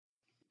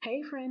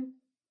Hey, friend,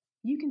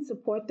 you can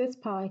support this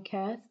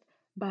podcast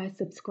by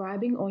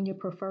subscribing on your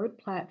preferred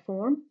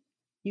platform.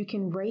 You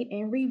can rate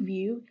and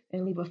review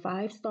and leave a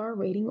 5-star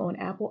rating on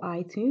Apple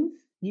iTunes.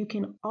 You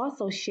can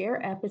also share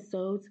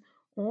episodes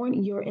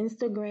on your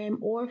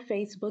Instagram or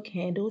Facebook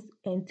handles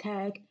and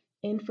tag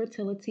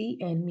Infertility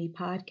and Me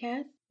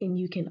Podcast. And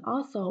you can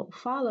also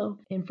follow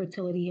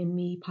Infertility and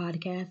Me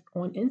Podcast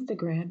on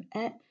Instagram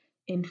at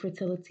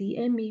Infertility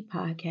and Me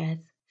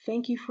Podcast.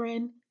 Thank you,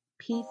 friend.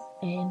 Peace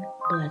and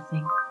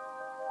blessings.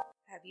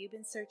 Have you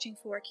been searching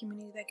for a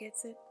community that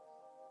gets it?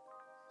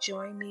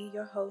 Join me,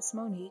 your host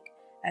Monique,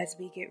 as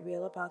we get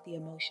real about the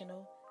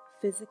emotional,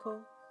 physical,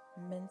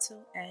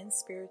 mental, and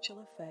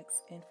spiritual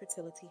effects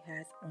infertility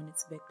has on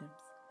its victims.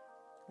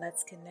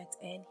 Let's connect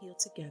and heal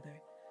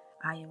together.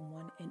 I am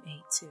 1 and 8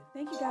 too.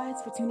 Thank you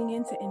guys for tuning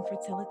in to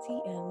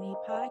Infertility and Me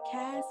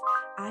podcast.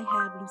 I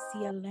have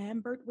Lucia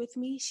Lambert with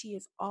me. She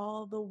is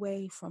all the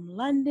way from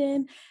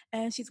London,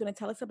 and she's going to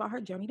tell us about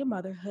her journey to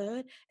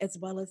motherhood, as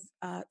well as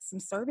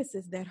some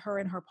services that her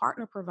and her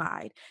partner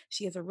provide.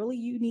 She has a really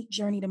unique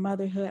journey to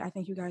motherhood. I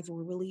think you guys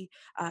will really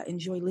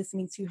enjoy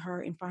listening to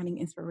her and finding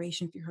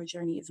inspiration through her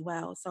journey as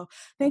well. So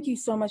thank you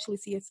so much,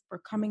 Lucia, for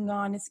coming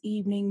on this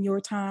evening,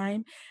 your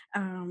time,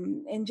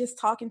 and just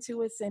talking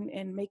to us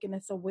and making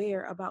us aware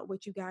about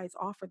what you guys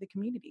offer the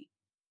community.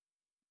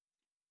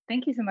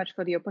 Thank you so much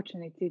for the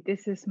opportunity.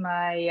 This is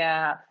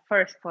my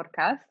first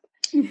podcast,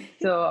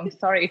 so I'm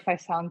sorry if I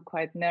sound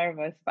quite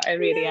nervous, but I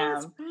really am.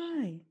 It's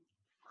fine.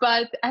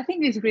 But I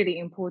think it's really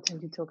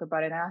important to talk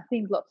about it. And I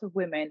think lots of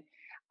women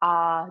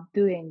are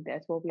doing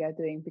this, what we are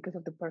doing, because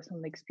of the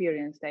personal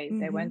experience they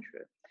went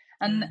through.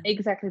 And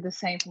exactly the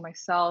same for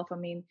myself. I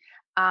mean,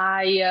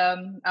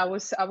 I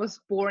was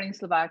born in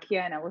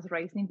Slovakia and I was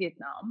raised in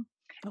Vietnam.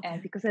 Okay.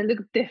 And because I look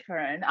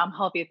different, I'm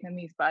half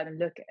Vietnamese, but I don't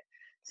look it.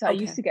 So I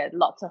used to get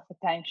lots of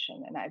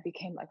attention and I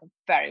became like a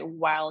very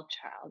wild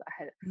child. I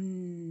had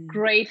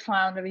great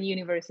fun at the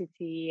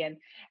university and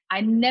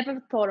I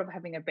never thought of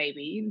having a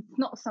baby. It's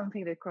not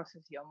something that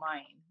crosses your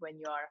mind when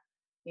you're,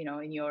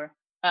 in your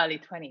early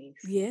 20s.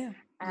 Yeah.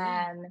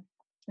 And,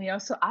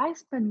 so I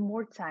spend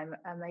more time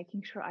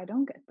making sure I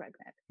don't get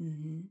pregnant.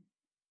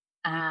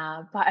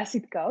 But as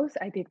it goes,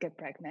 I did get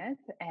pregnant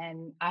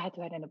and I had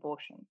to have an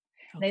abortion.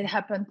 Okay. And it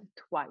happened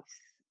twice.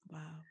 Wow.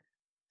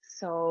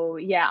 So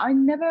yeah, I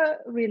never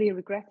really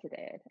regretted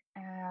it.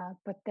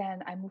 But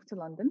then I moved to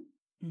London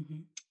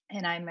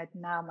and I met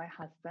now my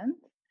husband.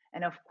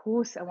 And of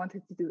course, I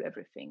wanted to do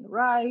everything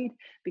right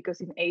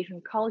because in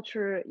Asian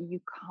culture, you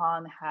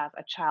can't have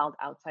a child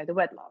outside the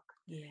wedlock.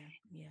 Yeah.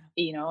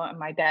 And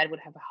my dad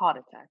would have a heart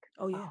attack.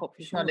 Oh yeah. I hope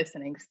he's sure. not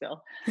listening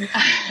still.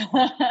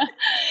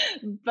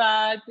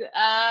 But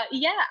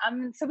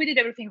so we did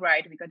everything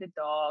right. We got a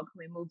dog.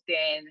 We moved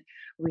in.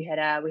 We had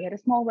a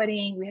small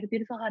wedding. We had a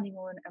beautiful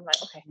honeymoon. I'm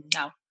like, okay,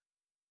 now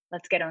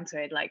let's get onto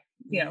it. Like,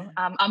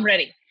 I'm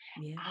ready.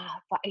 Yeah.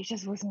 But it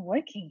just wasn't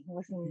working.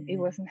 It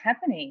wasn't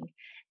happening.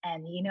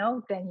 And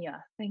then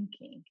you're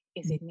thinking,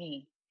 is it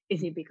me?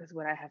 Is it because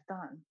what I have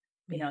done?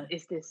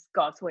 Is this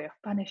God's way of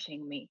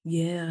punishing me?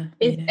 Yeah.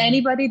 If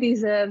anybody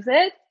deserves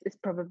it, it's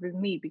probably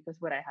me because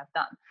what I have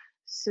done.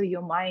 So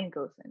your mind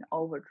goes in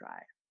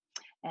overdrive.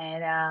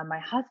 And my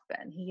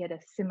husband, he had a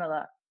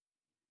similar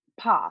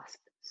past.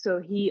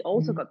 So he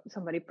also got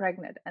somebody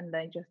pregnant and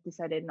then just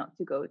decided not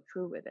to go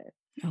through with it.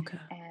 Okay.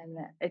 And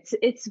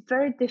it's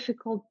very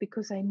difficult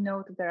because I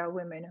know that there are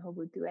women who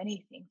would do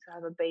anything to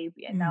have a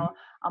baby. And now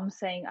I'm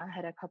saying I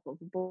had a couple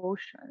of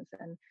abortions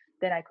and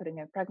then I couldn't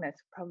get pregnant.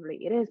 So probably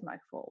it is my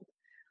fault.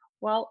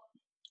 Well,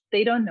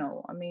 they don't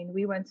know. I mean,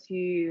 we went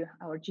to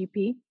our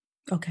GP.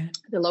 Okay.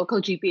 The local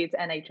GP is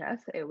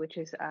NHS, which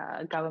is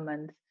a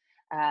government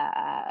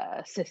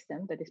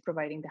system that is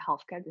providing the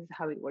healthcare. This is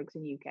how it works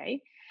in UK.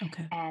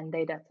 Okay. And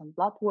they did some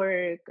blood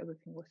work.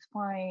 Everything was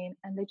fine.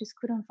 And they just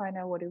couldn't find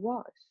out what it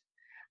was.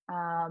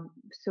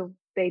 So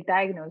they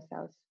diagnosed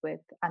us with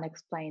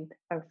unexplained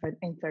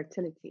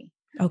infertility,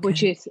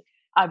 which is,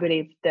 I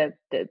believe, the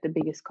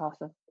biggest cause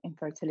of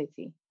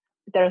infertility.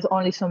 There's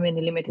only so many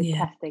limited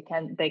tests they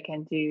can do.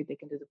 They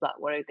can do the blood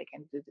work, they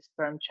can do the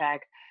sperm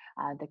check,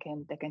 they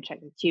can check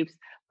the tubes.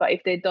 But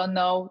if they don't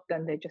know,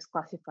 then they just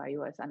classify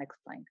you as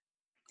unexplained.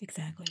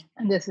 Exactly.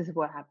 And this is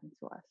what happened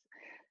to us.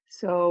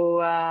 So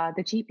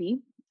the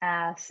GP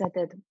said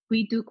that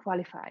we do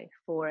qualify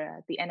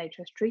for the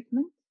NHS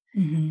treatment,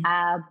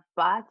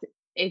 but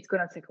it's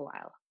gonna take a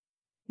while.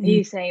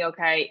 He's saying,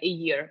 okay, a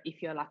year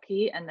if you're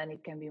lucky, and then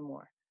it can be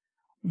more.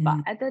 But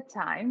at that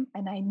time,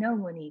 and I know,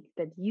 Monique,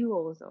 that you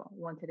also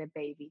wanted a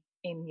baby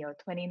in your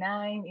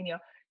 29, in your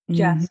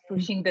just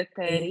pushing the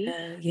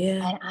 30.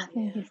 Yeah. And I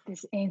think it's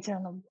this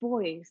internal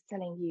voice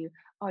telling you,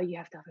 oh, you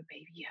have to have a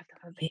baby. You have to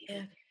have a baby.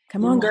 Yeah.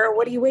 Come on, girl.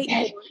 What are you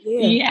waiting for?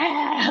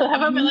 Yeah.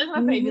 Let's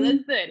have a baby.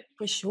 Let's do it.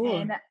 For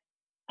sure. And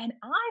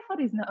I thought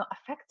it's not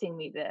affecting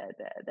me,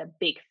 the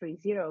big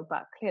 30,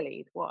 but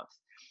clearly it was.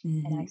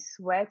 And I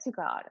swear to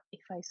God,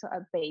 if I saw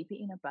a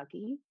baby in a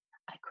buggy,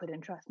 I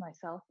couldn't trust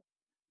myself.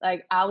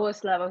 Like I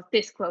was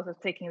this close of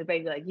taking the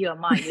baby. Like, you are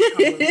mine. You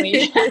come with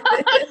me.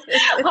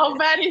 How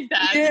bad is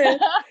that?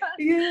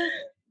 Yeah.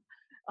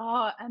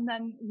 And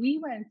then we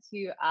went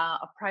to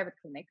a private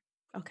clinic.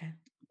 Okay.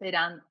 They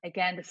done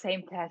again the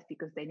same test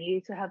because they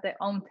needed to have their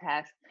own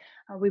test.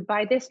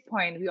 By this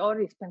point, we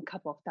already spent a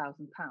couple of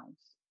 £1,000.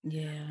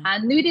 Yeah.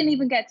 And we didn't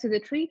even get to the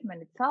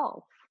treatment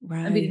itself.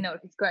 Right. And we didn't know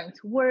if it's going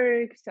to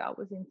work. So I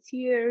was in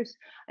tears.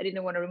 I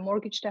didn't want to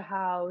remortgage the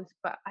house,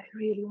 but I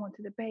really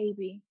wanted a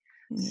baby.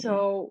 Yeah.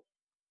 So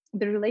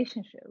the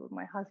relationship with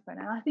my husband,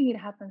 and I think it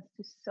happens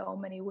to so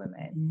many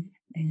women,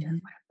 it just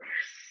went.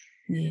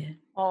 Yeah.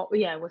 Oh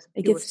yeah,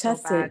 it gets was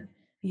tested. So bad.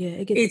 Yeah,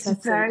 it gets tested.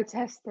 It's very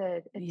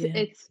tested.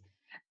 It's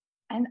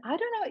and I don't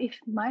know if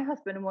my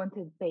husband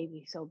wanted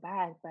baby so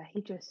bad, but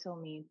he just saw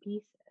me in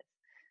pieces.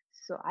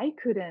 So I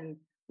couldn't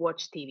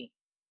watch TV.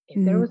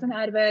 If there was an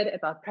advert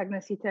about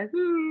pregnancy test,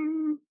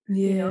 you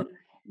know,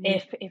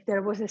 if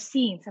there was a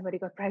scene, somebody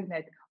got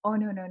pregnant, oh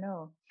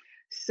no.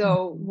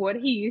 So what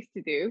he used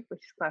to do, which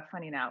is quite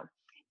funny now,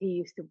 he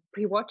used to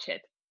pre-watch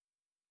it.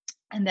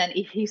 And then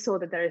if he saw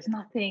that there is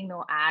nothing,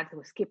 no ads,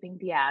 was skipping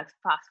the ads,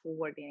 fast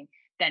forwarding,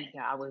 then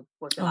I was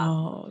allowed to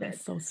watch it.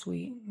 That's so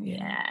sweet.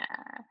 Yeah.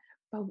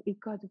 But it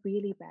got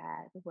really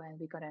bad when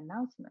we got an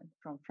announcement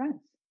from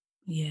friends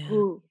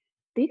who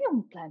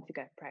didn't plan to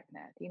get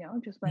pregnant,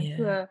 just went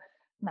to a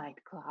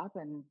nightclub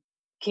and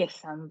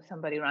kissed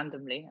somebody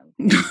randomly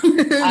in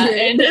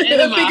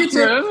the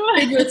bathroom.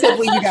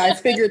 Figuratively, you guys,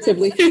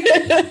 figuratively.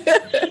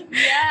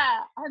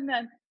 Yeah. And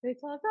then they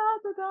thought,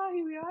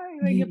 here we are,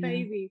 having a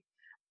baby.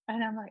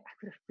 And I'm like, I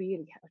could have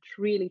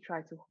really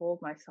tried to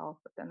hold myself,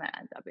 but then I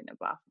ended up in the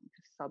bathroom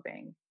just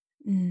sobbing.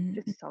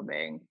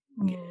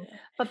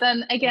 But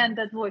then again,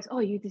 that voice, oh,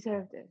 you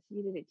deserve this.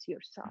 You did it to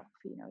yourself.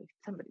 If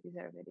somebody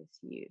deserves it, it's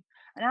you.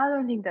 And I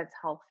don't think that's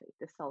healthy,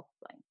 the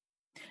self-blame.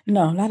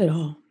 No, not at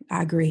all.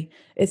 I agree.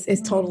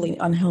 It's totally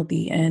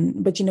unhealthy.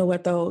 But you know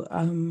what though?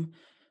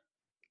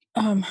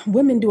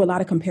 Women do a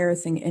lot of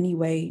comparison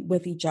anyway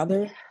with each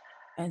other.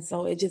 And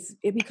so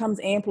it becomes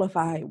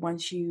amplified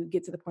once you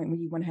get to the point where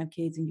you want to have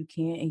kids and you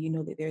can't, and you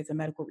know that there's a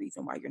medical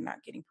reason why you're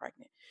not getting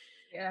pregnant.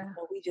 Yeah.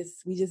 So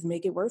we just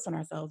make it worse on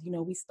ourselves.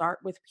 We start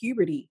with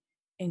puberty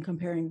and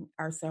comparing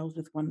ourselves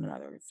with one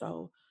another.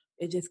 So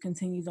it just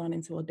continues on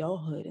into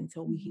adulthood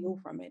until we heal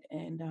from it.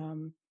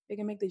 And it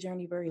can make the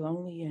journey very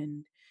lonely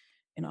and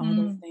all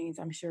those things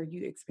I'm sure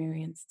you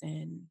experienced.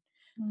 And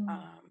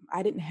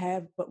I didn't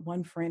have but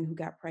one friend who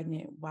got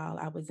pregnant while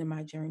I was in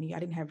my journey. I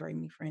didn't have very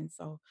many friends.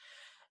 So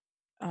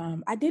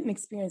I didn't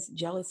experience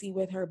jealousy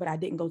with her, but I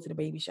didn't go to the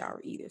baby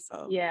shower either.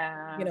 So,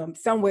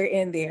 somewhere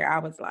in there, I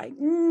was like,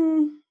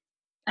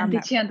 I'm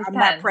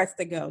not pressed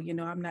to go.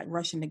 I'm not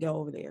rushing to go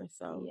over there.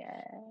 So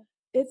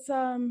it's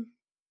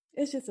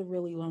just a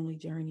really lonely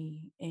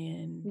journey.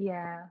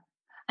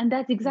 And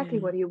that's exactly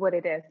what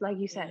it is. Like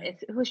you said,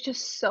 it was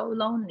just so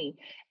lonely.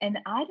 And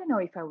I don't know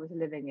if I was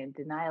living in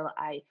denial.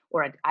 I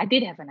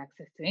did have an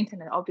access to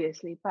internet,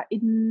 obviously, but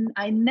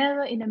I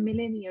never in a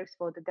million years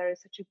thought that there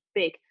is such a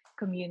big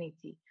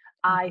community.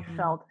 I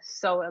felt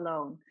so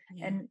alone.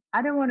 And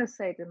I don't want to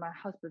say that my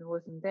husband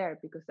wasn't there,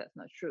 because that's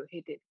not true.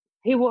 He did.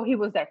 He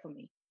was there for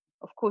me.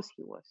 Of course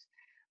he was.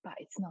 But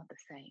it's not the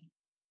same.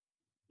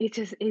 It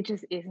just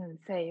isn't the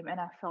same. And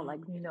I felt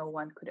like no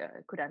one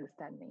could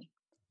understand me.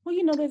 Well,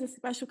 there's a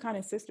special kind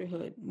of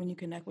sisterhood when you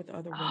connect with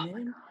other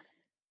women.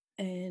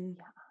 And,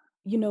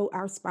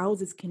 our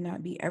spouses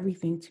cannot be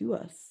everything to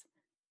us.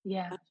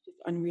 Yeah. That's just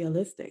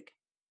unrealistic.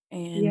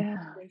 And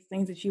there's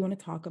things that you want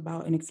to talk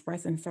about and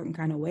express in a certain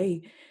kind of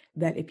way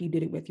that if you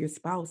did it with your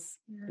spouse,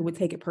 it would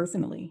take it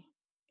personally.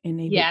 And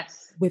they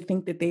would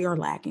think that they are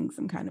lacking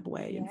some kind of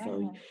way. And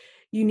so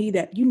you need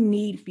that. You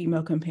need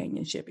female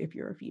companionship if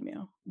you're a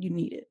female. You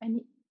need it.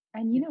 And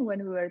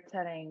when we were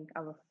telling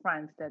our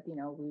friends that,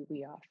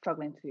 we are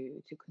struggling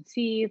to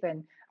conceive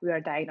and we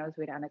are diagnosed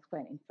with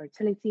unexplained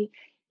infertility,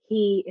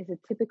 he is a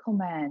typical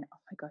man. Oh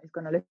my God, he's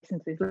going to listen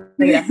to this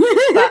later.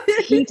 But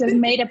he just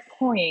made a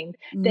point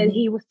that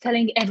he was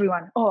telling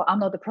everyone, oh, I'm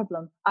not the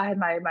problem. I had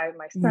my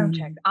sperm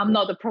checked. I'm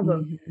not the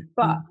problem.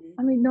 But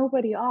I mean,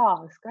 nobody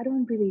asked. I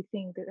don't really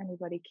think that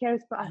anybody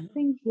cares. But I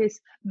think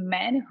his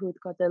manhood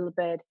got a little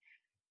bit,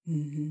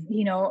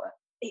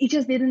 he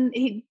just didn't,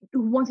 he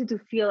wanted to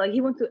feel like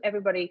he wanted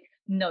everybody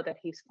know that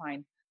he's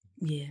fine.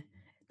 Yeah.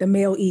 The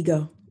male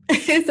ego.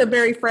 It's a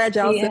very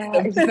fragile system.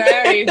 It's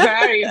very,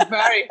 very,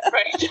 very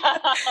fragile.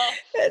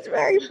 It's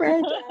very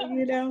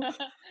fragile,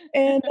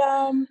 And,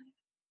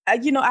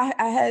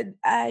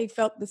 I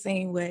felt the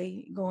same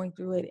way going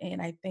through it.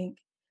 And I think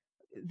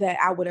that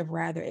I would have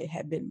rather it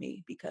had been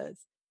me, because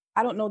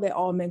I don't know that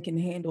all men can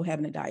handle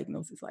having a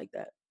diagnosis like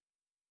that.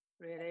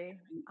 Really?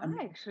 I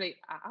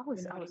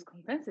was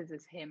convinced it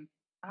was him.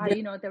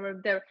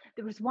 There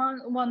was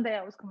one day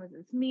I was convinced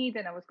it's me,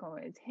 then I was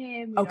convinced it's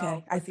him.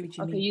 I see what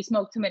you mean. Okay, you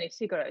smoke too many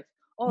cigarettes.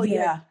 Oh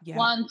yeah.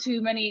 One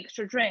too many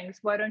extra drinks.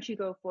 Why don't you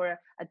go for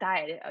a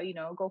diet?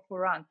 Go for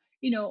a run.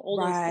 All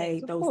those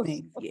things. Those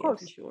things. Of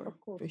course,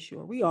 for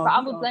sure. But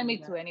I would blame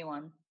it to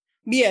anyone.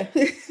 Yeah.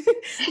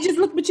 Just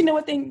look, but you know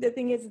what the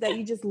thing is that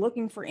you're just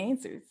looking for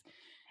answers.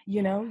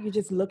 You're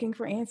just looking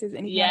for answers,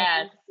 and you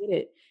get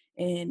it.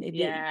 And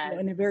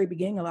in the very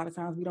beginning, a lot of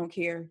times we don't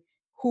care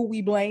who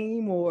we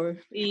blame or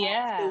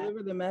Yeah.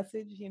 deliver the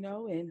message, you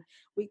know, and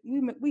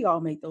we all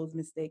make those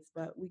mistakes,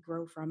 but we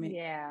grow from it.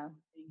 Yeah.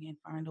 And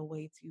find a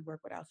way to work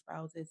with our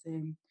spouses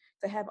and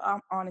to have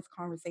honest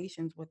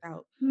conversations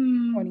without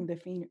pointing the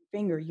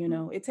finger, you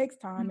know. It takes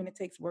time and it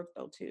takes work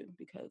though too,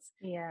 because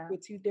we're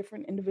two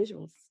different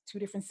individuals, two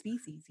different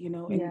species, you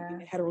know, in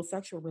a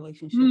heterosexual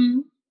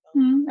relationship.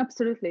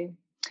 Absolutely.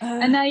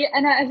 And I,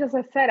 as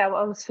I said, I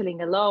was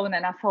feeling alone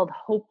and I felt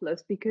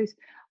hopeless because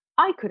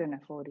I couldn't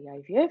afford the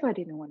IVF. I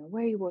didn't want to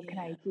wait. What can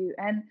I do?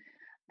 And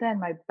then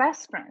my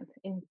best friend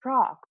in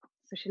Prague,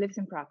 so she lives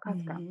in Prague,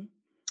 Katka,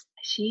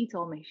 she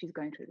told me she's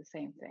going through the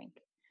same thing.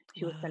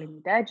 She was telling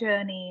me their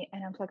journey,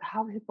 and I was like,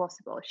 "How is it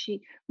possible?"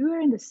 We were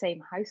in the same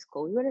high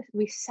school.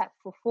 We sat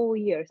for 4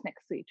 years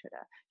next to each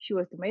other. She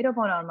was the maid of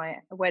honor on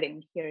my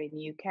wedding here in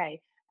the UK,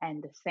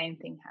 and the same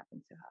thing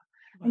happened to her.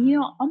 And you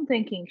know, I'm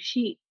thinking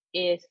she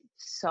is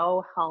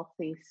so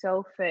healthy,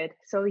 so fit,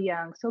 so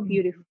young, so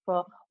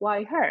beautiful.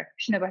 Why her?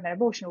 She never had an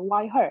abortion.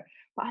 Why her?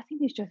 But I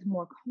think it's just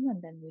more common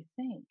than we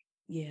think.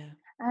 Yeah.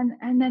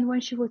 And then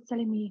when she was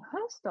telling me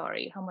her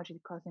story, how much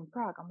it cost in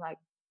Prague, I'm like,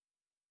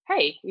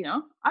 hey, you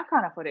know, I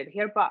can't afford it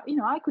here, but you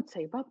know, I could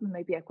save up and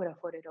maybe I could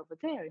afford it over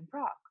there in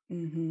Prague.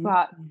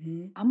 But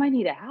I might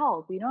need a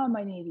help, you know, I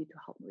might need you to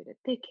help me with the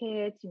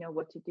tickets, you know,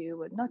 what to do,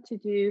 what not to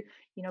do,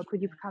 you know,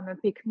 could you come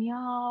and pick me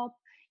up?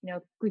 You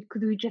know,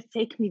 could you just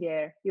take me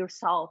there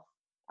yourself?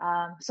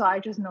 So I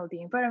just know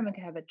the environment,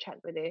 can have a chat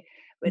with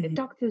the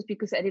doctors,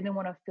 because I didn't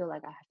want to feel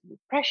like I have to be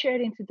pressured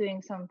into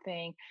doing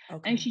something.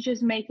 And she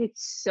just made it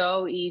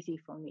so easy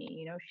for me.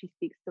 You know, she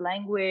speaks the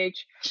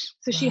language,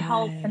 so she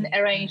helped and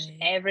arranged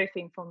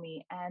everything for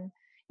me. And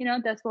you know,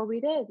 that's what we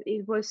did.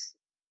 It was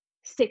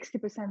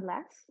 60%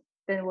 less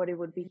than what it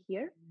would be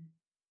here.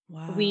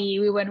 Wow.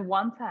 We went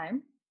one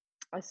time,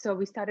 so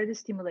we started the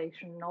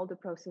stimulation and all the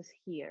process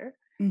here.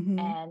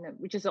 And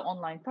which is an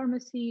online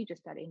pharmacy. You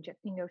just start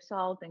injecting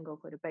yourself, then go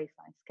for the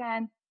baseline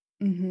scan,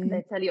 and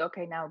they tell you,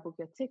 okay, now book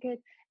your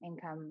ticket and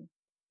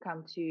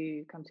come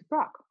to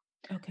Prague.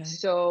 Okay.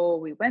 So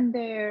we went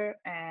there,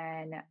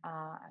 and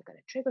I got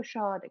a trigger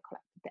shot. They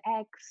collected the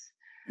eggs.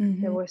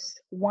 There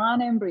was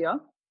one embryo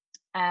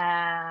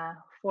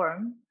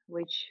form,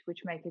 which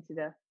make it to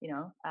the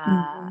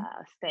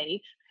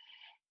stage.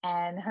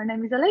 And her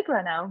name is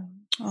Allegra now.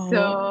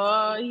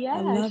 So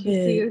yeah, she's 2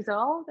 years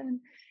old, and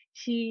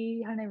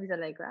her name is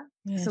Allegra.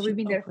 Yeah, so we've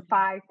been there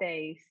 5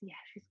 days. Yeah,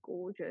 she's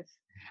gorgeous.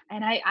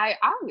 And I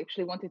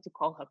actually wanted to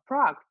call her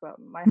Prague, but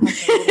my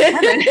husband wouldn't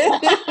have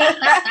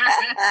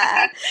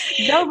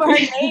it. No, but her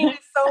name is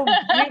so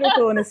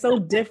beautiful and it's so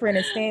different.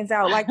 It stands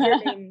out. Like your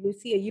name,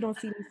 Lucia. You don't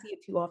see Lucia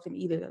too often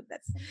either.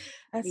 That's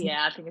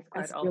yeah, I think it's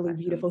quite really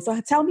beautiful. So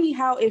tell me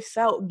how it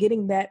felt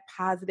getting that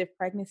positive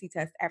pregnancy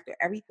test after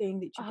everything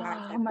that you guys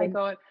have. Oh my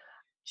God.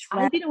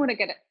 I didn't want to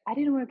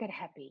get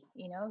happy,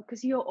 you know,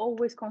 because you're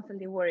always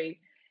constantly worried,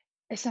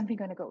 is something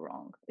going to go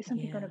wrong? Is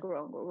something going to go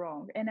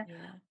wrong? And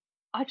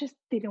I just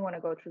didn't want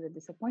to go through the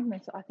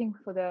disappointment. So I think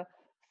for the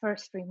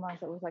first 3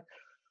 months, I was like,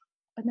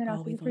 and then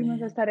after the 3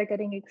 months, I started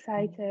getting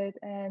excited.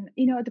 And,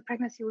 you know, the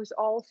pregnancy was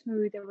all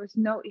smooth. There was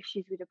no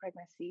issues with the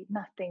pregnancy,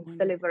 nothing.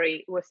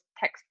 Delivery was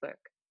textbook.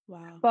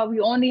 Wow. But we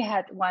only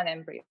had one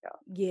embryo.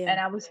 Yeah. And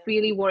I was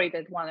really worried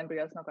that one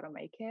embryo is not going to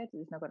make it.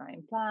 It's not going to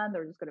implant,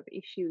 or there's going to be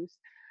issues.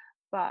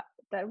 But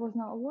that was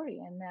not a worry.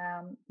 And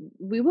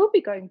we will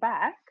be going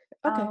back.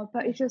 Okay.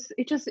 But it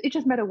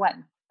just matter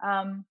when.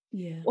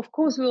 Of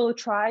course, we will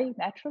try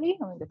naturally.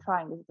 I mean, the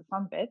trying is the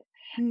fun bit.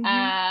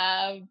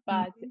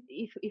 But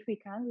if we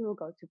can, we will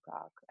go to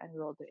Prague and we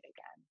will do it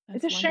again.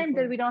 It's a shame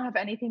that we don't have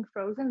anything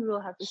frozen. We will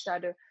have to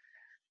start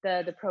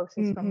the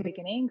process from the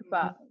beginning.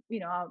 But you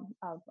know,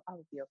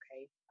 I'll be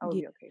okay. I will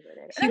be okay with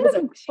it. And I'm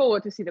looking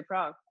forward to see the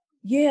Prague.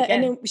 Yeah,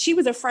 and then she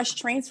was a fresh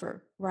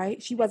transfer,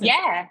 right? She wasn't.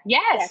 Yeah,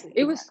 yes.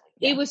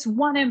 It was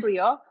one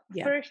embryo,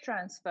 first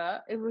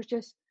transfer. It was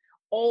just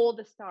all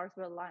the stars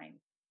were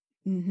aligned.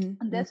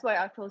 And that's why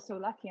I feel so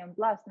lucky and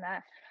blessed. And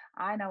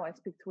I know I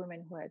speak to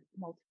women who had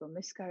multiple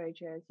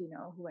miscarriages, you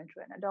know, who went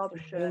through an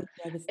adoption.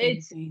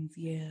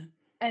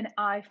 And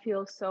I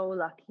feel so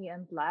lucky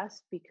and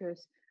blessed,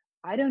 because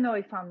I don't know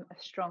if I'm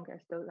as strong as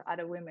those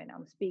other women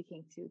I'm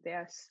speaking to. They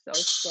are so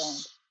strong.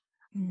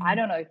 I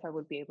don't know if I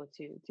would be able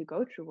to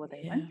go through what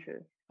they went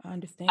through. I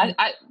understand.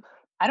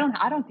 I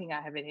don't think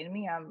I have it in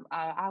me.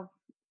 I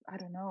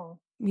don't know.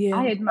 Yeah,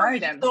 I admire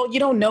them. You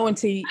don't know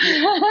until you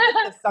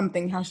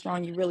something how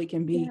strong you really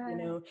can be, you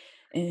know,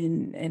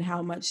 and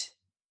how much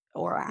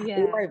or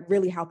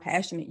really how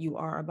passionate you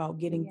are about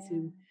getting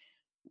to,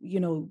 you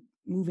know,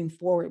 moving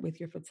forward with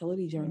your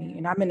fertility journey.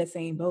 And I'm in the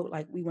same boat.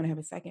 Like, we want to have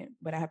a second,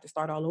 but I have to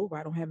start all over.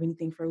 I don't have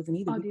anything frozen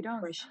either.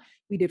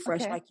 We did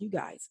fresh like you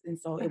guys. And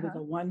so it was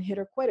a one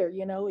hitter quitter,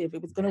 you know. If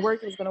it was going to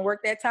work, it was going to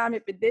work that time.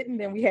 If it didn't,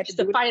 then we had to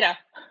do it. Fighter.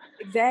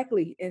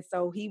 Exactly. And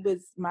so he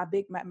was my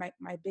big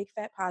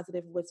fat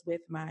positive was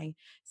with my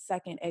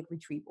second egg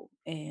retrieval.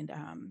 And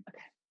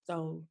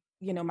so,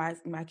 you know,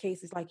 my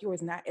case is like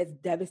yours, not as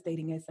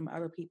devastating as some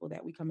other people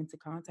that we come into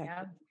contact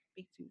with and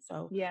speak to.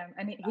 So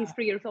and he's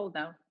 3 years old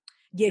now.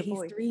 Yeah, your he's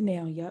boy? 3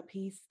 now. Yep,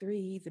 he's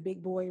 3. He's a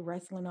big boy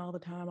wrestling all the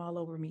time, all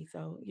over me.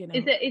 So,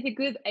 Is a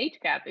good age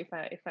gap, if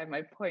I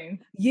might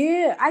point?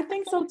 Yeah, I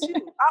think so too.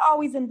 I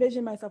always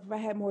envision myself, if I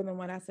had more than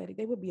one, I said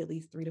they would be at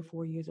least 3 to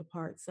 4 years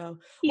apart. So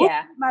we'll see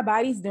Yeah, what my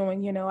body's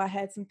doing. I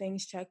had some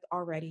things checked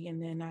already,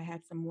 and then I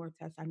have some more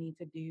tests I need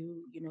to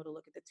do, to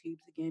look at the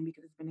tubes again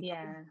because it's been a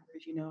couple of yeah,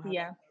 years, you know how that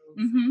yeah.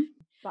 goes. Hmm.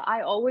 But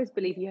I always Yeah,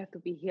 believe you have to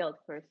be healed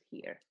first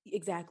here,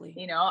 exactly.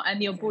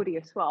 and your body Exactly.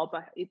 as well.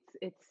 But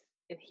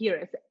here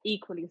is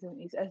equally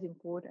is as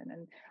important,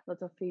 and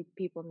lots of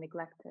people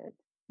neglect it.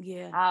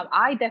 Yeah.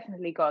 I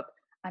definitely got,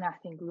 and I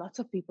think lots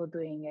of people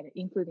doing it,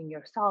 including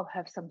yourself,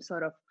 have some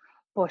sort of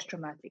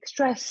post-traumatic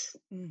stress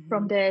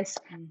from Mm-hmm. this,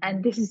 and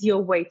Mm-hmm. this is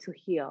your way to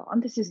heal.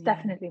 And this is Yeah.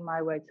 definitely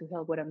my way to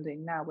heal. What I'm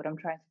doing now, what I'm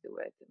trying to do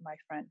with my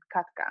friend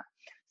Katka.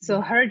 So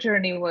Yeah. her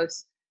journey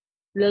was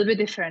a little bit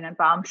different,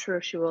 but I'm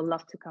sure she will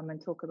love to come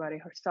and talk about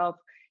it herself.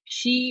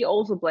 She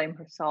also blamed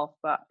herself,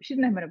 but she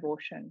didn't have an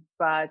abortion,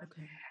 but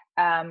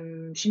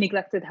Okay. she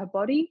neglected her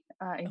body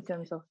in Okay.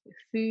 terms of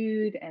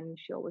food, and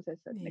she always has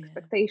an Yeah.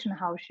 expectation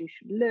how she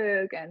should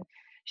look, and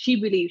she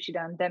believes she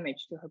done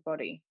damage to her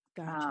body.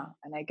 Gotcha.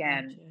 And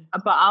again,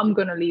 Gotcha. but I'm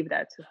gonna leave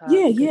that to her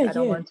Yeah, because yeah, I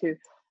don't yeah. want to.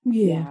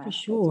 Yeah, Yeah, for it's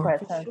sure, quite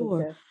for sure.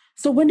 sensitive.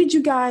 So when did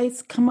you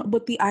guys come up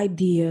with the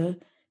idea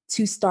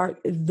to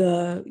start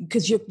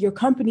because your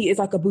company is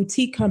like a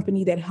boutique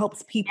company that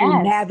helps people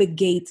Yes,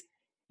 navigate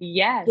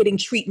yes, getting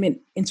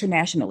treatment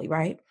internationally,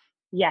 right?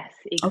 yes,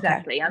 Okay.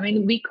 exactly. I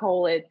mean, we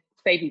call it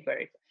baby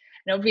bird,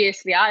 and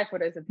obviously, I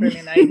thought it was a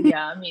brilliant idea.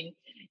 I mean,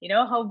 you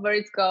know how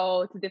birds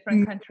go to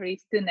different Mm,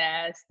 countries to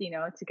nest,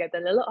 to get a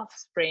little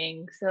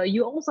offspring. So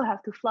you also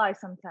have to fly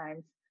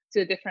sometimes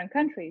to a different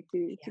country to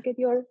yeah. get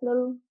your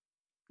little,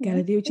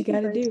 Gotta do what you baby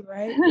gotta bird. do,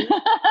 right? Yeah.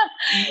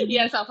 Mhm.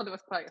 Yes, I thought it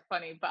was quite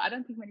funny, but I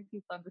don't think many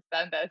people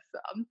understand that. So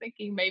I'm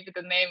thinking maybe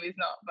the name is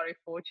not very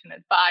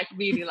fortunate, but I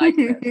really like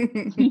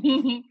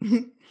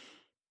it.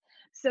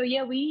 So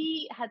yeah,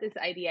 we had this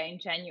idea in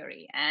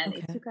January, and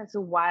it Okay. took us a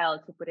while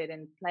to put it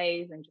in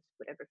place and just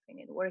put everything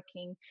in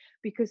working,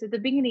 because at the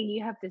beginning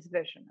you have this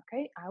vision.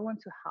 Okay, I want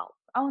to help.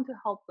 I want to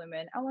help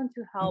women. I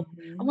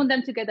Mhm. want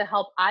them to get the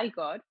help I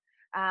got.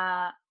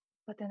 uh,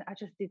 but then I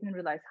just didn't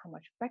realize how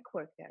much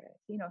backwork there is.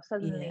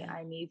 Suddenly Yeah.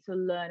 I need to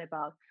learn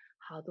about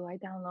how do I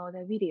download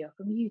a video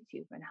from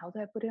YouTube and how do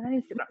I put it on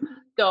Instagram.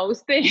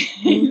 Those things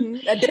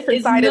Mhm. A different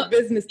is side not of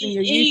business than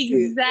you're used to.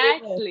 Yeah.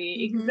 exactly,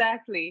 Mhm.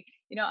 exactly.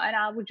 And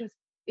I would just,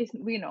 it's,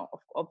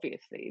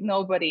 obviously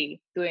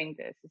nobody doing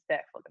this is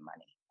there for the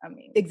money. I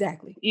mean,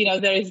 Exactly.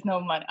 there is no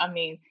money. I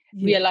mean,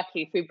 we are Yeah. lucky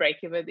if we break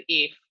even,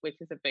 if, which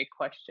is a big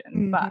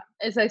question. But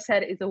Mhm. as I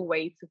said, it's a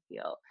way to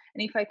heal.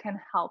 And if I can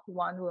help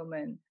one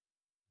woman,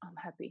 I'm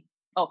happy.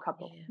 Or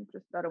couple. Yeah.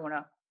 Just I don't want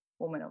a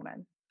woman or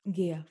man.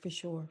 Yeah, for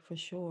sure, for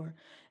sure.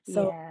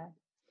 So Yeah.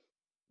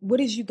 what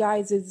is you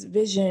guys'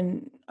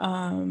 vision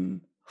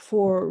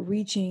for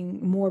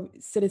reaching more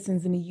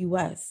citizens in the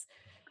US?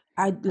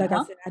 Like I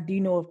Uh-huh. said, I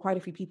do know of quite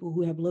a few people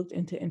who have looked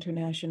into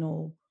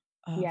international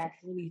Yes.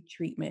 fertility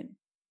treatment.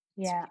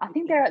 Yeah, I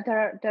think To-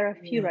 there are a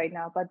few yeah, right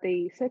now, but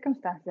the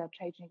circumstances are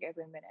changing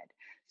every minute.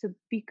 So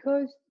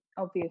because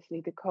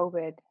obviously the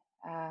COVID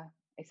uh,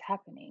 is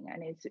happening,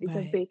 and it's a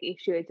right. big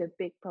issue, it's a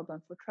big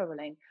problem for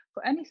traveling,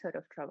 for any sort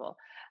of travel.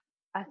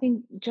 I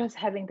think just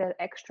having that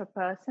extra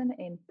person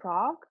in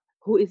Prague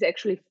who is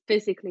actually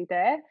physically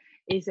there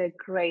is a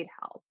great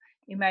help.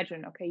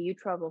 Imagine, okay, you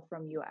travel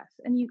from US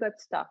and you got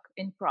stuck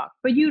in Prague,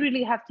 but you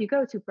really have to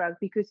go to Prague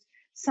because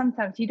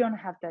sometimes you don't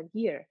have that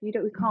year. You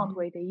can't Mhm.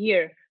 wait a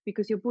year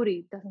because your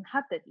body doesn't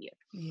have that year.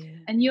 Yeah.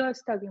 And you're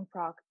stuck in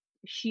Prague.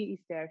 She is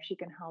there. She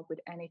can help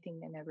with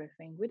anything and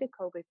everything, with the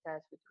COVID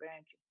test, with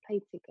arranging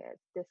plane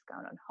tickets,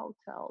 discount on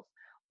hotels,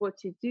 what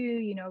to do.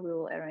 We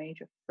will arrange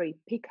a free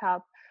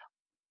pickup,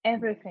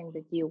 everything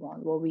that you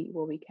want, what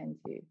we can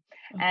do.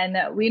 Okay.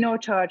 And we're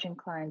not charging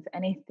clients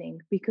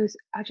anything, because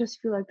I just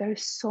feel like there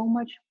is so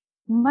much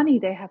money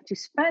they have to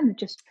spend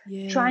just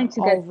Yeah, trying to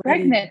get already.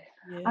 pregnant.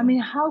 I Yeah. mean,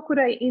 how could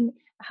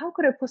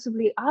I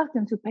possibly ask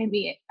them to pay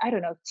me, I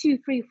don't know, 2,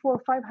 3, 4,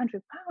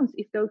 500 pounds,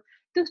 if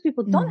those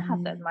people don't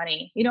have that Mhm.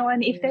 money,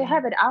 and if they Yeah.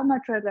 have it, I'd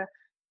much rather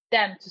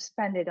them to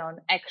spend it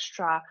on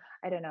extra,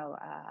 I don't know,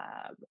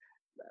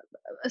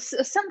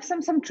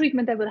 some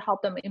treatment that will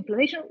help them,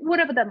 inflammation,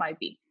 whatever that might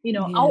be,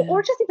 Yeah.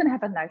 or just even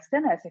have a nice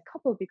dinner as a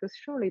couple, because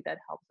surely that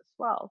helps as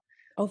well.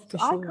 Oh, So for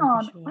sure,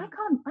 for sure.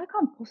 I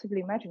can't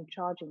possibly imagine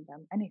charging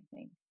them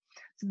anything.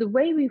 So the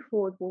way we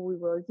thought, what we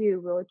will do,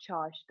 we'll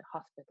charge the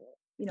hospital.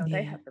 They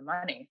Yeah. have the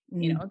money.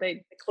 Mm. They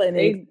The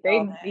clinics and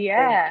all that.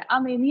 Yeah. yeah. I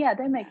mean, yeah,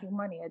 they're Yeah. making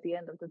money at the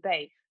end of the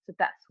day. So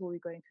that's who we're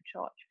going to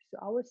charge. So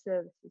our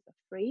services are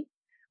free.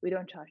 We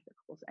don't charge the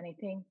couples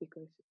anything,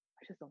 because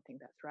I just don't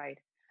think that's right.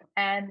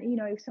 And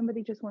if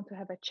somebody just want to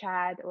have a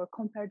chat or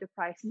compare the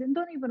prices and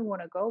don't even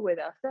want to go with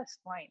us, that's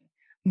fine,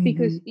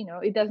 because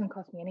Mhm. it doesn't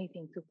cost me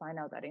anything to find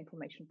out that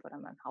information for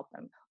them and help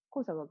them. Of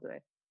course I will do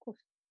it, of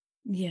course.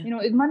 Yeah.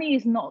 Money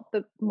is not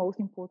the most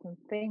important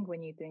thing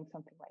when you're doing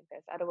something like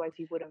this, otherwise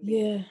you wouldn't be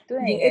Yeah. Yeah,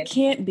 doing it it.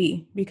 can't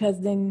be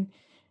because then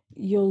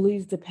you'll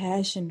lose the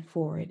passion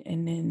for it,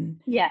 and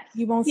then Yes.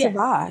 you won't Yes.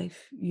 survive,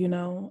 you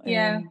know.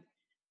 Yeah.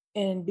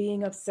 And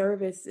being of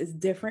service is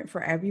different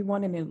for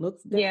everyone, and it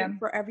looks different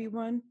for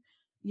everyone,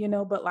 you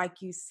know. But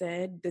like you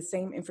said, the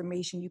same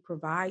information you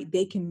provide,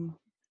 they can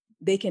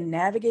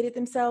navigate it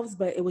themselves,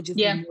 but it would just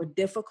be more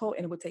difficult,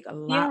 and it would take a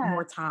lot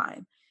more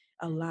time,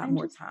 a lot And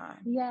more just, time,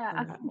 yeah, a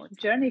I lot think more time,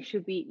 journey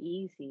should be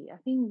easy. I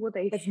think what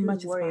they as should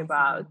much as worry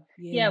about, possible.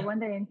 Yeah, when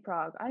they're in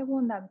Prague, I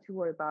want them to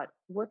worry about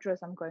what dress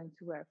I'm going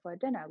to wear for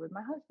dinner with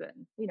my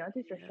husband. You know,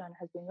 this yeah. restaurant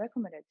has been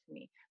recommended to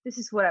me. This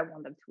is what I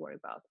want them to worry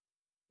about.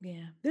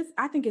 Yeah, this,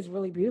 I think, is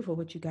really beautiful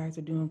what you guys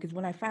are doing, because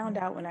when I found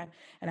out, when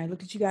I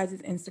looked at you guys'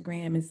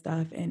 Instagram and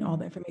stuff, and all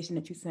the information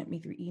that you sent me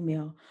through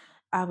email,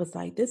 I was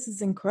like, this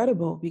is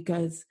incredible,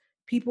 because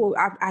people,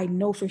 I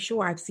know for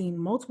sure, I've seen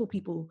multiple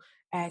people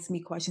ask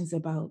me questions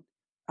about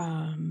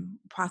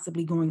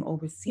possibly going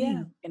overseas,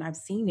 Yeah, and I've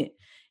seen it.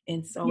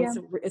 And so yeah,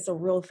 it's a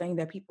real thing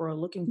that people are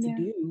looking to yeah,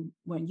 do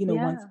when, you know,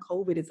 once yeah,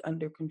 COVID is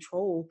under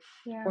control,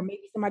 yeah, or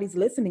maybe somebody's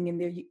listening in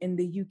in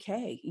the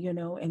UK, you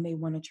know, and they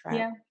want to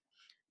travel. yeah.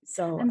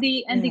 So And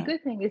the yeah,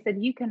 good thing is that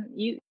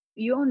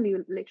you only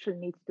literally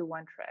need to do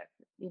one trip.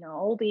 You know,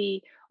 all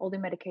the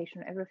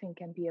medication, everything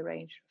can be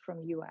arranged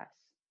from US.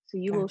 So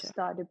you will gotcha.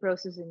 start the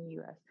process in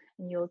US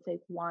and you'll take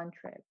one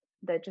trip.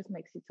 That just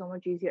makes it so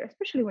much easier,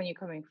 especially when you're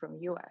coming from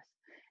US.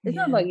 It's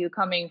not Yeah, like you're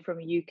coming from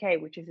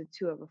UK, which is a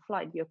 2 hour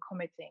flight. You're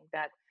committing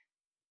that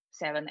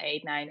 7,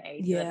 8, 9,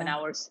 8, 11 yeah,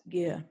 hours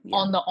yeah, yeah,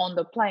 on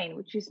the plane,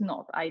 which is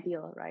not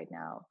ideal right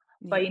now.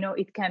 But yeah. you know,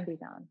 it can be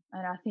done.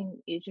 And I think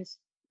it just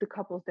the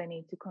couples, they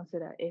need to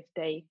consider if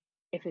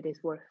it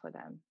is worth for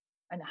them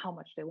and how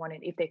much they want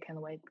it, if they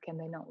can wait, can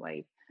they not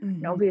wait.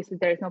 And Hmm. obviously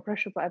there is no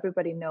pressure for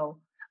everybody. No,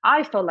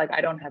 I felt like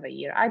I don't have a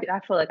year. I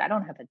feel like I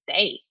don't have a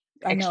day,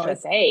 I know, extra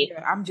it's, day.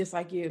 yeah, I'm just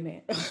like you,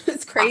 man.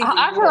 It's I, crazy.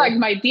 I feel Yeah. like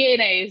my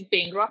DNA is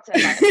being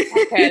rotten by the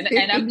second,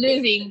 and I'm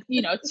losing,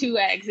 2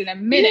 eggs in a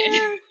minute.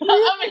 Yeah, yeah.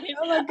 I mean,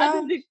 Oh my I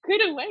gosh. just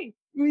couldn't wait.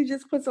 We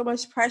just put so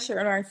much pressure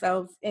on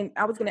ourselves. And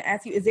I was going to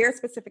ask you, is there a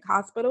specific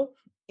hospital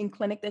and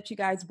clinic that you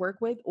guys work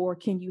with, or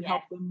can you Yes.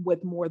 help them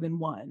with more than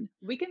one?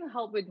 We can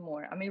help with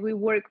more. I mean, we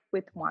work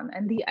with one,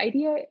 and the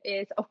idea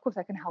is, of course,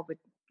 I can help with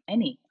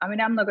any. I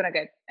mean, I'm not gonna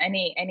get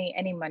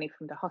any money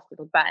from the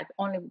hospital back,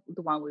 only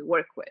the one we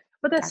work with.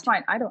 But that's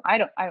Gotcha. fine.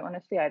 I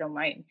honestly, I don't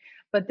mind.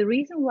 But the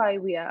reason why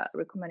we are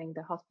recommending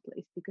the hospital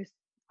is because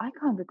I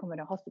can't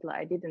recommend a hospital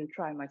I didn't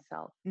try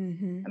myself. I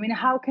Mm-hmm. mean,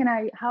 how can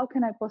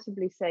I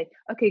possibly say,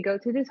 okay, go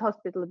to this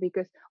hospital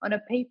because on a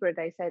paper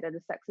they say that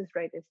the success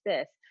rate is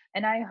this,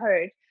 and I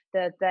heard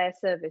that their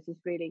service is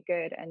really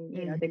good and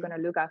they're Mm-hmm. gonna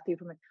look after you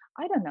from it.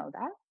 I don't know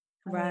that.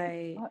 I mean,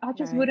 Right. I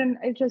just Right. wouldn't.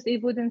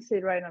 It wouldn't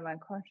sit right on my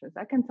conscience.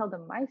 I can tell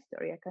them my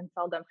story. I can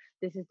tell them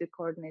this is the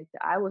coordinates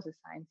that I was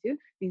assigned to.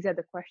 These are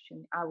the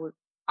questions I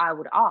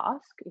would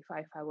ask if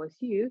I was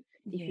you.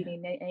 If you Yeah.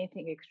 need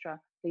anything extra,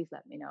 please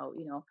let me know.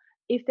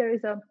 If there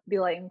is a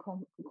delay in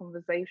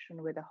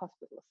conversation with the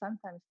hospital,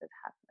 sometimes that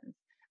happens,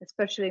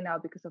 especially now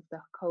because of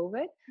the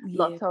COVID. Yeah.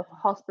 Lots of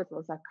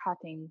hospitals are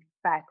cutting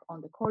back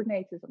on the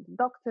coordinators, on the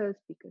doctors,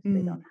 because they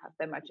Mm-hmm. don't have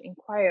that much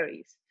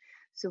inquiries.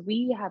 So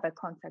we have a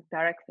contact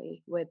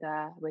directly with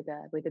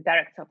the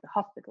director of the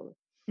hospital.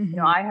 Mm-hmm.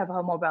 I have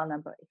her mobile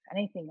number. If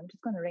anything, I'm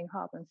just going to ring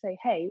her up and say,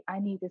 hey, I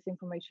need this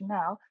information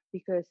now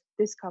because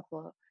this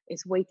couple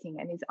is waiting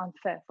and it's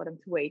unfair for them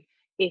to wait.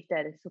 If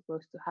that is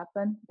supposed to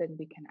happen, then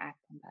we can act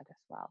on that as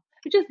well.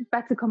 It's just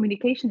better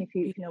communication, if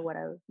you know what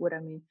I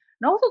mean.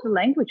 And also the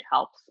language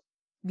helps.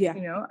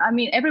 Yeah. I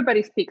mean,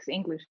 everybody speaks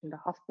English in the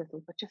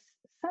hospital, but just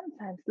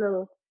sometimes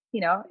little,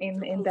 The in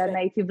little their thing.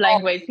 native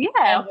language. Always.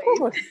 Yeah, of Always.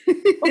 course,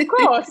 of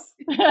course,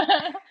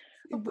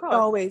 of course.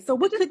 Always. So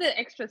It's just the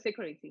extra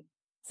security.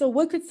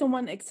 what could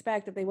someone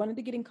expect if they wanted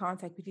to get in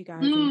contact with you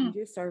guys and use Mm,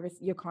 your service,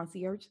 your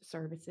concierge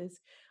services?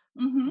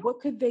 hmm What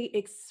could they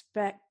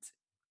expect?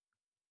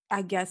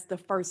 I guess the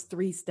first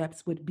three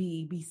steps would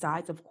be,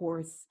 besides, of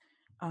course,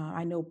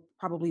 I know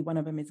probably one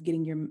of them is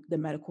getting the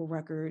medical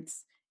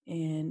records.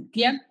 And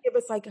can Yeah, you give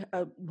us like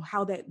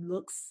how that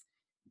looks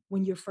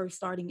when you're first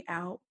starting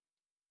out?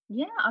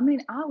 yeah. I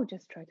mean, I would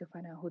just try to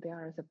find out who they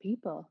are as a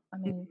people. I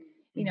mean,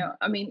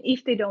 Mm-hmm.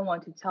 if they don't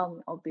want to tell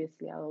me,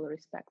 obviously, I will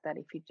respect that.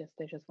 If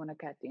they just want to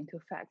get into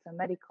facts and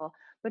medical,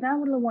 but I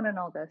would want to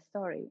know their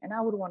story, and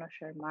I would want to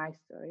share my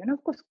story, and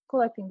of course,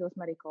 collecting those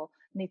medical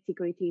nitty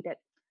gritty.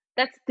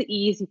 That's the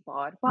easy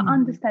part, but Mm-hmm.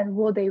 understand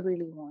what they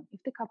really want.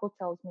 If the couple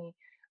tells me,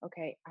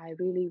 okay, I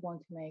really want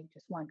to make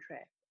just one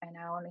trip, and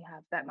I only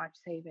have that much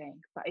saving,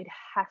 but it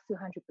has to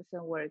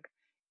 100% work,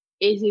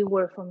 is it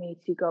worth for me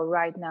to go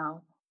right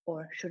now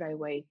or should I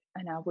wait?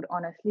 And I would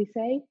honestly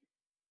say,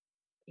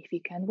 if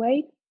you can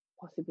wait,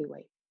 possibly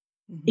wait.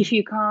 Mm-hmm. If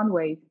you can't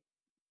wait,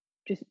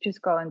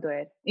 just go and do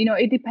it.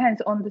 It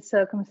depends on the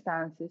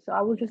circumstances. So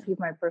I will Yeah. just give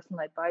my personal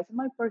advice and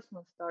my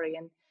personal story,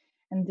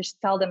 and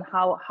just tell them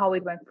how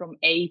it went from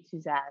A to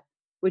Z,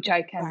 which Right.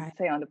 I can't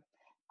say on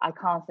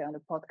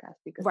the podcast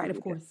because Right. it Of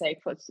would just course.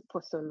 take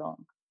for so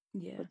long,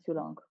 Yeah. for too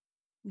long.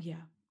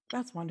 Yeah,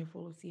 that's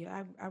wonderful,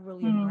 Lucia. I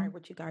really admire Mm,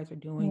 what you guys are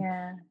doing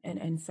yeah.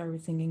 and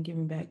servicing and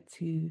giving back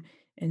to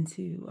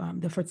into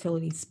the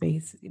fertility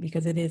space,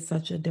 because it is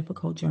such a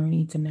difficult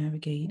journey to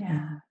navigate.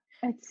 Yeah,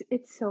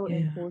 it's so Yeah,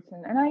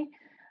 important. And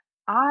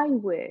I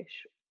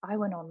wish I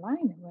went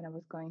online when I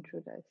was going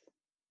through this.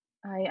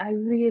 I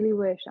really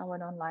wish I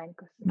went online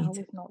because me I too.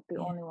 was not the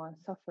Yeah, only one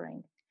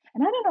suffering.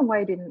 And I don't know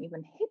why it didn't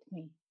even hit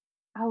me.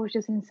 I was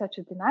just in such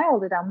a denial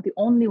that I'm the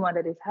only one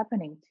that is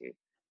happening to.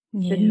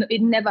 That yeah,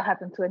 it never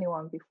happened to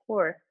anyone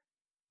before.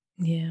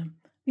 yeah.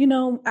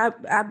 I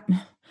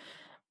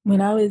when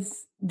I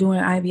was doing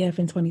IVF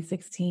in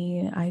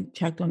 2016, I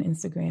checked on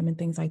Instagram and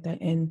things like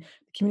that, and the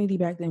community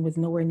back then was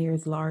nowhere near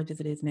as large as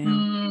it is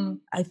now. Mm,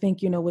 I think,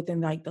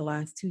 within like the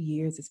last 2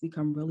 years, it's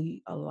become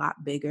really a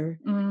lot bigger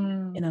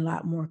mm. and a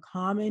lot more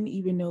common,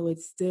 even though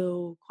it's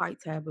still quite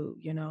taboo,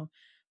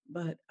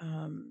 But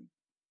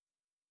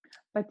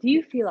But do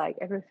you feel like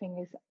everything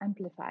is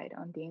amplified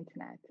on the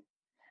internet?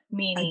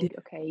 I do, Meaning,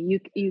 okay,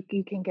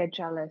 you can get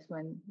jealous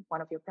when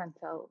one of your friends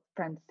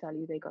tell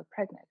you they got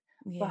pregnant.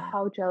 But yeah,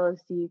 how jealous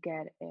do you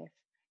get if,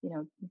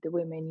 the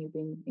women you've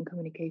been in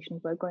communication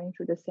with are going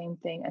through the same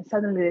thing and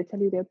suddenly they tell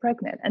you they're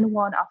pregnant and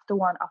one after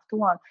one after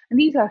one. And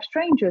these are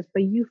strangers,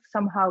 but you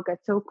somehow get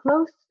so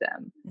close to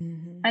them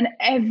hmm, and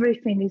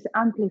everything is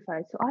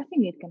amplified. So I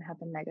think it can have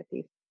a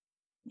negative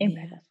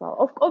impact yeah. as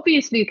well.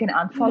 Obviously you can You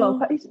unfollow, know,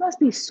 but it must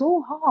be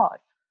so hard.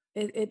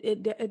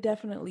 it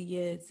definitely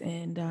is,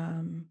 and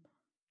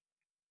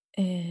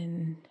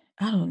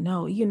I don't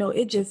know,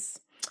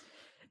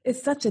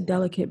 it's such a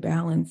delicate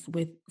balance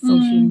with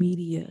social Mm,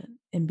 media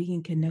and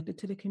being connected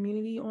to the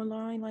community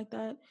online like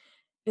that.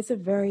 It's a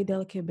very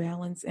delicate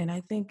balance, and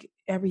I think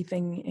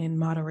everything in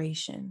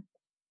moderation,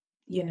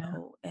 yeah.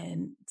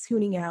 and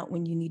tuning out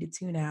when you need to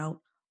tune out,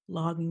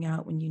 logging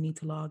out when you need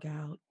to log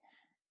out,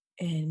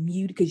 and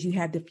mute, because you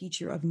have the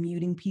feature of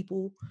muting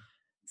people,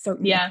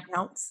 certain Yeah.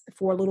 accounts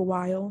for a little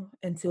while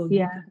until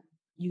Yeah.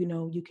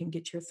 you can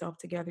get yourself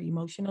together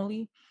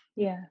emotionally.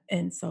 Yeah.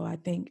 And so I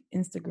think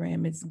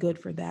Instagram is good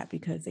for that,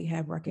 because they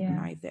have Yeah.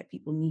 recognized that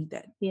people need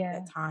that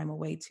Yeah. time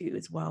away too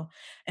as well.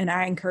 And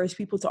I encourage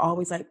people to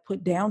always like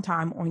put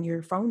downtime on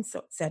your phone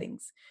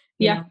settings.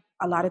 Yeah.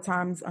 A lot of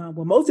times,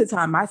 well, most of the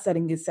time, my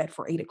setting is set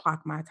for 8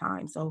 o'clock my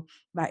time. So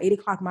by 8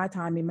 o'clock my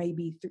time, it may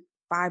be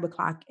 5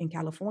 o'clock in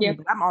California, Yeah.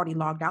 but I'm already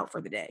logged out for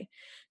the day.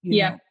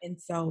 Yeah.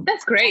 And so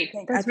That's great.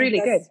 I That's think really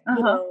good. that's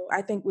Uh-huh.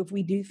 I think if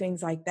we do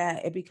things like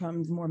that, it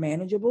becomes more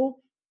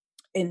manageable.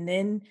 And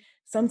then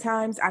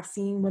sometimes I've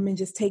seen women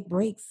just take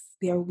breaks.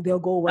 They'll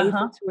go away for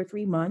Uh-huh. 2 or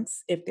 3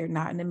 months if they're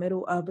not in the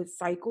middle of a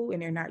cycle and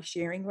they're not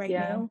sharing right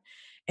Yeah. now,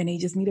 and they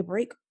just need a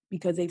break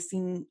because they've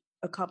seen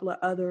a couple of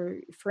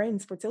other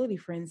friends, fertility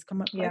friends,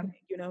 come up Yeah.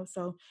 pregnant.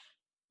 So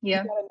you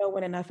Yeah. gotta know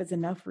when enough is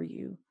enough for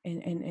you,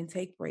 and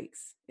take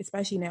breaks,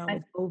 especially now And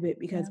with COVID,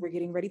 because yeah. we're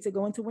getting ready to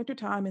go into winter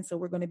time, and so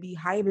we're going to be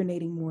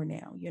hibernating more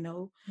now. Yeah.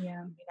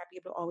 We may not be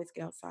able to always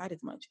get outside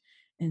as much,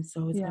 and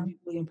so it's going Yeah. to be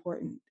really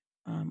important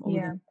over the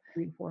Yeah. next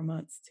 3 to 4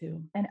 months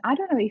too. And I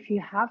don't know if you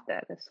have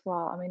that as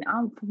well. I mean,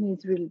 for me,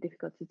 it's really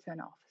difficult to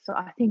turn off. So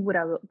I think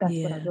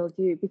that's what I Yeah, will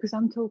do because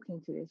I'm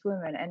talking to these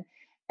women, and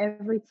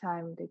every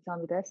time they tell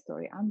me their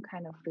story, I'm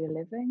kind of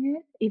reliving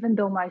it. Even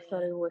though my yeah,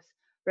 story was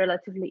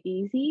relatively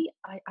easy,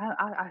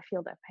 I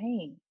feel that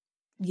pain,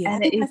 yeah. I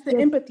and think it's that's the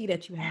just. empathy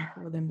that you have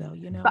for them, though.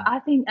 But I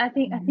think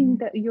Hmm.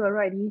 that you are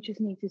right. You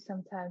just need to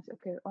sometimes,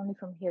 okay, only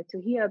from here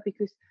to here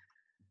because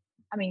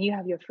I mean, you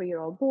have your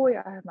 3-year-old boy,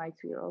 I have my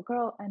 2-year-old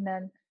girl, and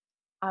then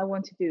I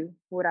want to do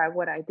what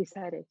I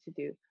decided to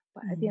do.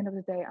 But at the Hmm. end of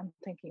the day, I'm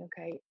thinking,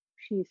 okay,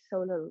 she's so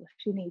little,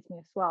 she needs me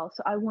as well.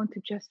 So I want to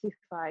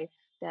justify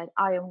that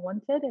I am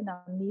wanted and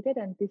I'm needed,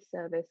 and this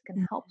service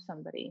can help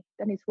somebody.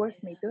 Then it's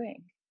worth me Yeah,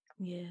 doing.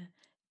 yeah.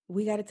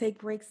 We got to take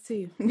breaks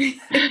too. Yeah.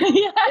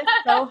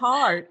 It's so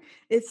hard.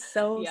 It's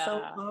so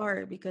Yeah.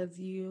 hard because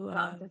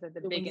I'm just at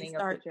the when you beginning of the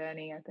start,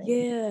 journey, I think.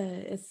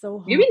 yeah, it's so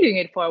You've hard. been doing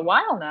it for a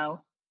while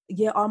now.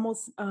 Yeah,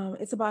 almost.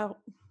 It's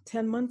about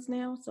 10 months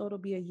now, so it'll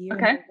be a year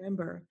in Okay.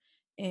 November.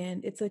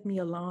 And it took me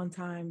a long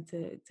time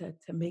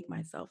to make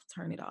myself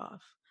turn it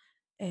off,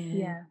 and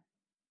Yeah.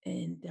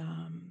 and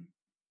um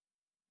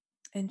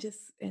and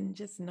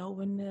just know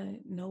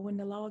when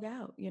to log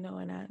out.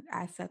 And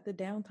I set the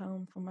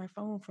downtime for my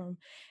phone from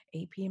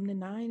 8 p.m. to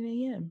 9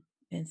 a.m.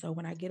 And so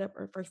when I get up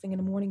first thing in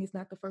the morning, it's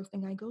not the first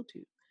thing I go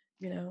to.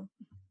 you know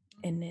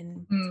and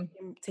then Mm.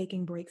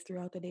 taking breaks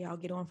throughout the day. I'll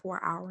get on for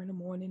an hour in the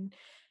morning,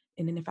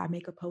 and then if I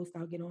make a post,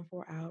 I'll get on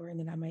for an hour, and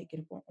then I might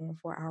get on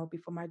for an hour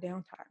before my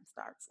downtime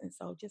starts. And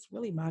so just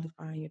really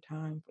modifying your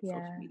time for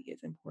social Yeah. media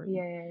is important.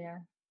 Yeah. Yeah. Yeah.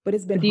 But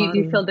it's been But do you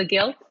harder. feel the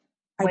guilt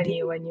I when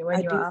do. when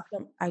you're off?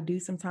 I do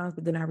sometimes,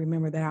 but then I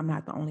remember that I'm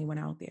not the only one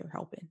out there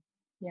helping,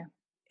 Yeah.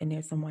 and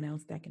there's someone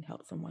else that can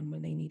help someone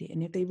when they need it.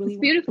 And if they really It's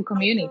want me beautiful to help them,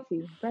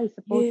 community, very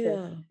supportive.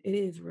 yeah, it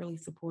is really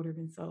supportive.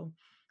 And so,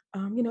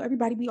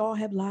 everybody, we all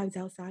have lives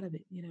outside of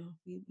it.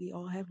 We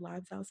all have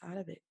lives outside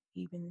of it,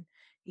 even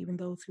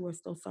those who are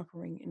still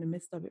suffering in the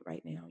midst of it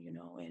right now.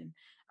 And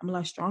I'm a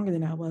lot stronger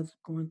than I was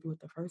going through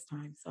it the first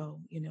time.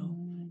 So,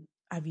 Mm.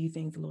 I view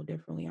things a little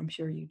differently. I'm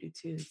sure you do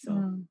too. So,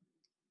 Mm.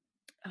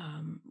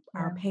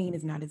 our Yeah. pain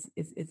is not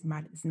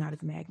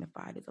as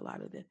magnified as a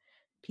lot of the.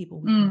 people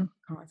we come in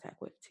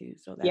contact with too.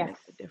 So that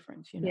makes a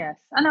difference, Yes,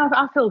 and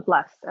I feel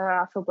blessed.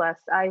 I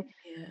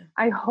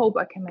hope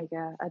I can make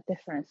a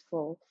difference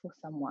for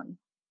someone.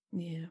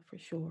 Yeah, for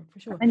sure.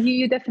 And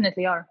you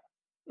definitely are.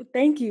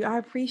 Thank you. I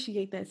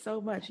appreciate that so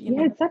much.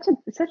 It's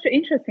such an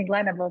interesting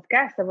lineup of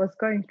guests I was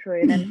going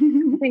through it,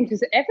 and I think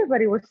just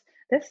everybody was.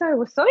 This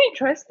was so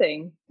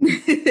interesting.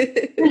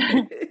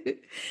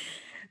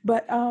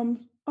 But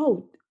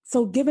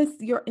so give us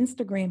your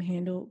Instagram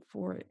handle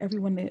for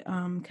everyone to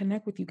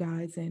connect with you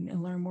guys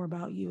and learn more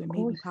about you and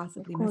maybe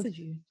possibly message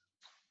you.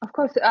 Of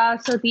course.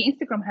 So the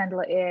Instagram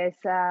handle is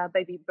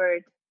Baby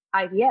Bird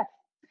IVF,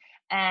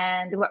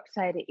 and the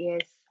website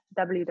is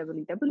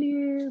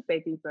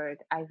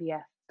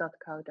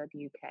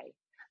www.babybirdivf.co.uk.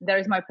 There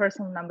is my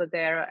personal number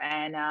there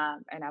and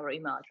our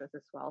email address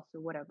as well. So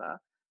whatever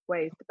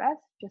way is the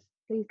best, just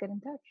please get in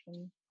touch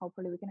and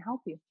hopefully we can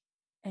help you.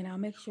 And I'll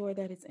make sure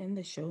that it's in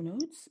the show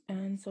notes.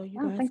 And so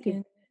you guys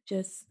can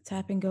just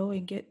tap and go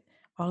and get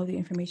all of the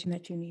information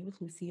that you need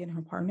with Lucia and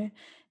her partner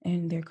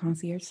and their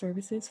concierge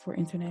services for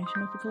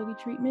international fertility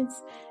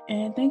treatments.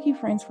 And thank you,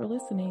 friends, for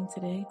listening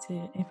today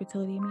to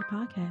Infertility and Me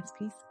podcast.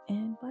 Peace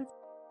and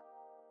blessings.